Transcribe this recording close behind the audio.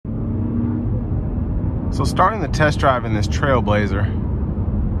So starting the test drive in this Trailblazer,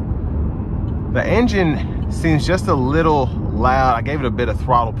 the engine seems just a little loud. I gave it a bit of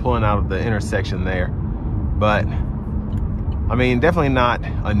throttle pulling out of the intersection there, but I mean, definitely not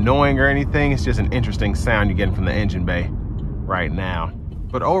annoying or anything. It's just an interesting sound you're getting from the engine bay right now.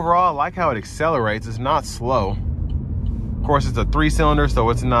 But overall, I like how it accelerates. It's not slow. Of course, it's a 3-cylinder, so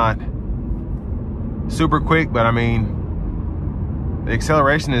it's not super quick, but I mean, the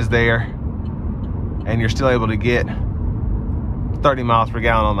acceleration is there and you're still able to get 30 miles per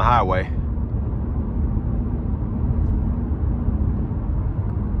gallon on the highway.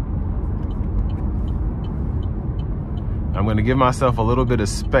 I'm going to give myself a little bit of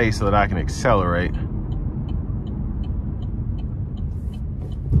space so that I can accelerate.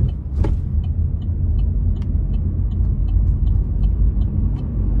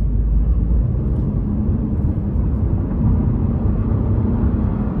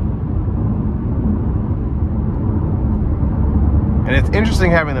 And it's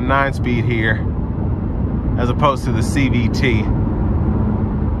interesting having the 9-speed here as opposed to the CVT.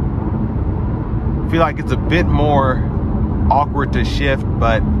 I feel like it's a bit more awkward to shift,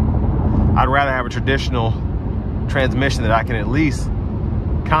 but I'd rather have a traditional transmission that I can at least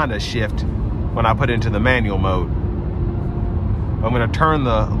kind of shift when I put it into the manual mode. I'm going to turn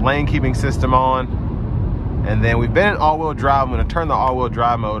the lane keeping system on, and then we've been in all-wheel drive. I'm going to turn the all-wheel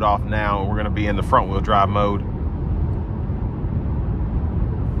drive mode off now, and we're going to be in the front-wheel drive mode.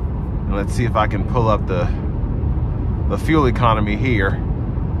 And let's see if I can pull up the fuel economy here.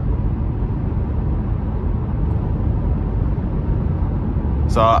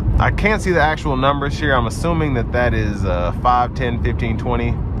 So I can't see the actual numbers here. I'm assuming that that is 5, 10, 15, 20.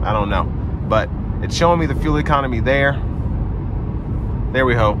 I don't know. But it's showing me the fuel economy there. There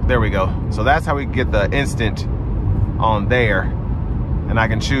we go. There we go. So that's how we get the instant on there. And I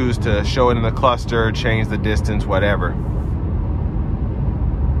can choose to show it in the cluster, change the distance, whatever,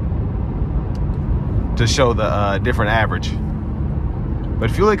 to show the different average. But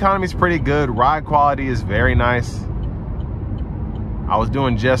fuel economy is pretty good. Ride quality is very nice. I was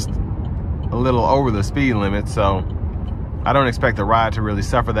doing just a little over the speed limit, so I don't expect the ride to really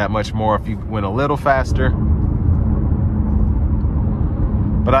suffer that much more if you went a little faster.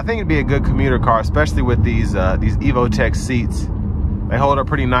 But I think it'd be a good commuter car, especially with these Evotech seats. They hold up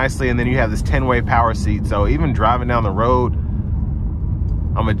pretty nicely, and then you have this 10-way power seat. So even driving down the road,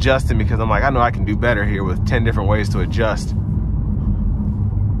 I'm adjusting because I'm like, I know I can do better here with 10 different ways to adjust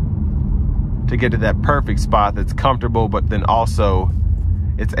to get to that perfect spot that's comfortable, but then also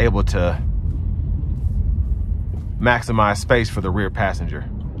it's able to maximize space for the rear passenger.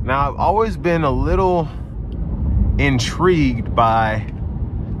 Now, I've always been a little intrigued by,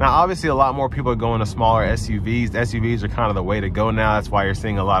 now obviously a lot more people are going to smaller SUVs. SUVs are kind of the way to go now. That's why you're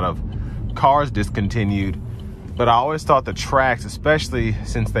seeing a lot of cars discontinued. But I always thought the Trax, especially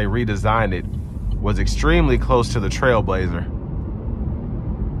since they redesigned it, was extremely close to the Trailblazer.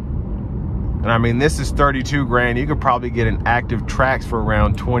 And I mean, this is 32 grand. You could probably get an active Trax for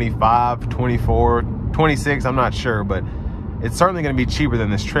around 25, 24, 26, I'm not sure, but it's certainly gonna be cheaper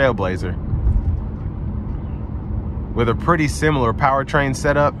than this Trailblazer, with a pretty similar powertrain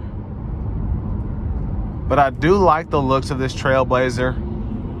setup. But I do like the looks of this Trailblazer.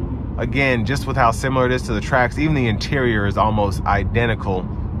 Again, just with how similar it is to the Trax, even the interior is almost identical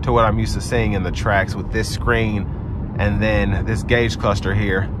to what I'm used to seeing in the Trax, with this screen and then this gauge cluster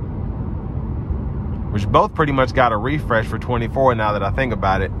here, which both pretty much got a refresh for 24 now that I think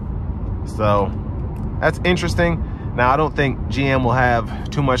about it. So that's interesting. Now, I don't think GM will have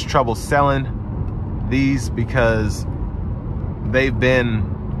too much trouble selling these because they've been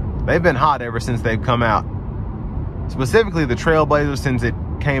hot ever since they've come out. Specifically the Trailblazer, since it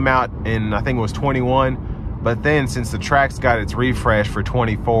came out in, I think it was 21, but then since the Trax got its refresh for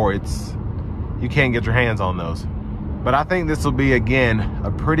 24, you can't get your hands on those. But I think this will be, again,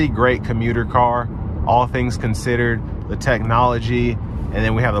 a pretty great commuter car, all things considered. The technology, and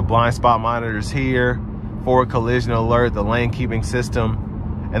then we have the blind spot monitors here, forward collision alert, the lane keeping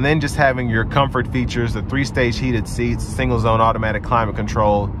system, and then just having your comfort features, the 3-stage heated seats, single zone automatic climate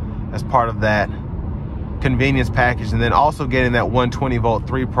control as part of that convenience package, and then also getting that 120 volt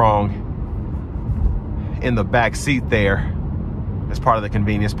 3-prong in the back seat there as part of the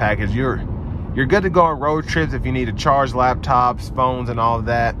convenience package. You're good to go on road trips if you need to charge laptops, phones, and all of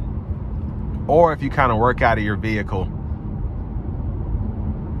that, or if you kind of work out of your vehicle.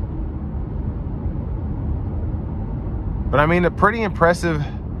 But I mean, a pretty impressive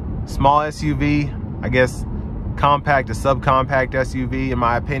small SUV, I guess compact to subcompact SUV in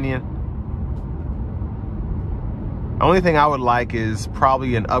my opinion. Only thing I would like is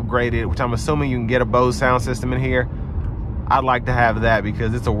probably an upgraded, which I'm assuming you can get a Bose sound system in here. I'd like to have that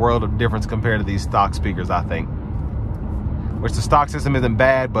because it's a world of difference compared to these stock speakers, I think. Which the stock system isn't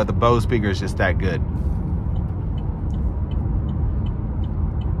bad, but the Bose speaker is just that good.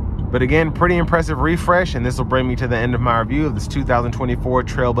 But again, pretty impressive refresh, and this will bring me to the end of my review of this 2024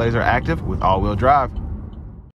 Trailblazer Active with all-wheel drive.